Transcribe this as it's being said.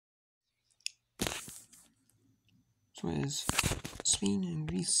So it is Spain and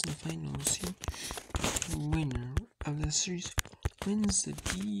Greece in the finals here. The winner of the series wins the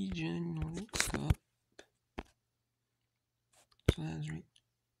Djinnworks Cup. So that is right.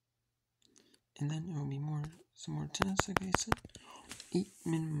 And then it will be some more tennis, like I said.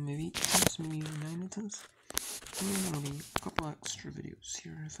 Minimum of 8 tennis, maybe even 9 tennis. And then there will be a couple extra videos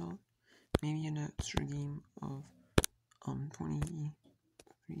here, I thought. Maybe an extra game of 23.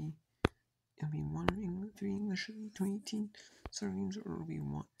 It'll be 3 English 2018 soccer games, or it'll be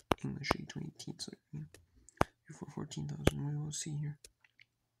 1 English 2018 soccer game. For 14,000, we will see here.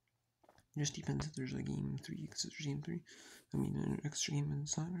 It just depends if there's a game 3, because there's game 3. I mean, an extra game in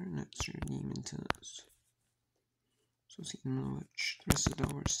soccer, an extra game in tennis. So see which the rest of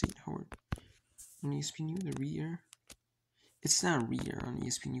Delaware State Howard. On ESPNU, the re-air. It's not a re-air on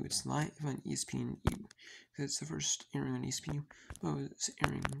ESPNU, it's live on ESPNU. Because it's the first airing on ESPNU, but it's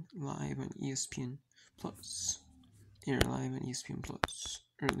airing live on ESPN Plus. Air live on ESPN Plus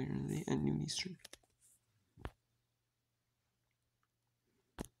earlier in the day at noon Eastern.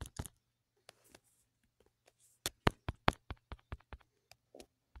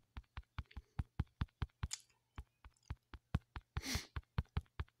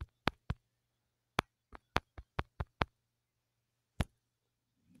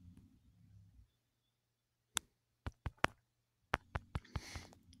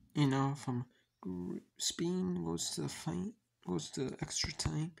 And now from Spain goes to extra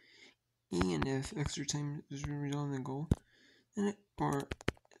time, and if extra time is resulting in a goal, then or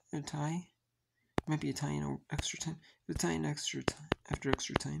a tie, it might be a tie in extra time. If a tie in extra time after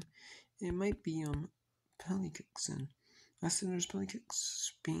extra time, it might be penalty kicks, and last time there's penalty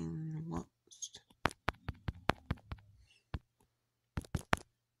kicks, Spain lost.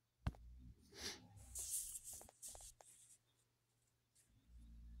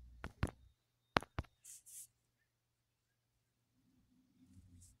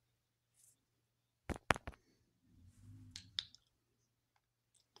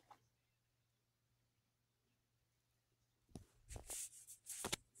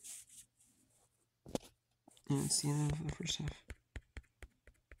 And it's the end of the first half.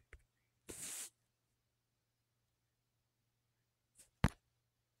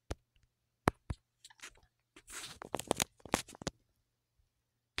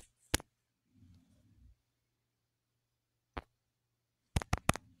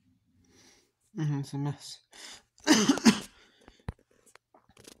 It's a mess.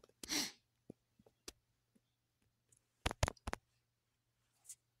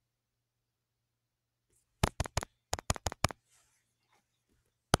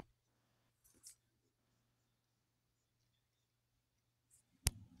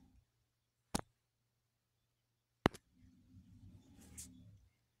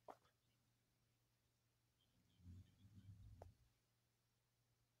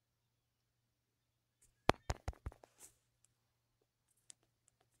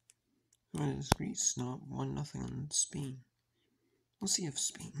 What is Greece? Not 1-0 on Spain. We'll see if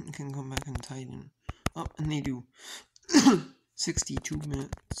Spain can come back and tie it in. Oh, and they do. 62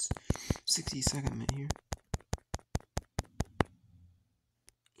 minutes. 62nd minute here.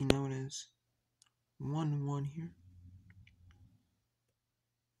 And now it is 1-1 here.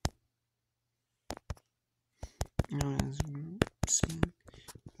 Now it is Spain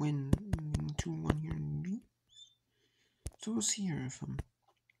win 2-1 here in Greece. So we'll see here if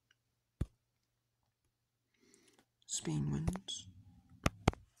Spain wins.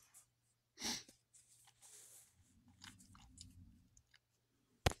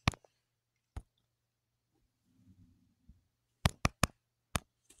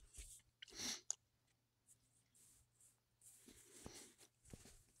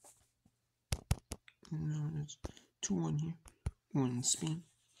 And now it is 2-1 here. When Spain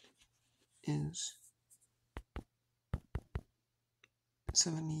is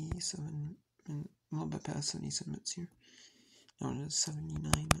 77 and a little bit past 77 minutes here. Now it is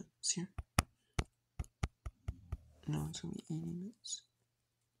 79 minutes here. Now it's going to be 80 minutes.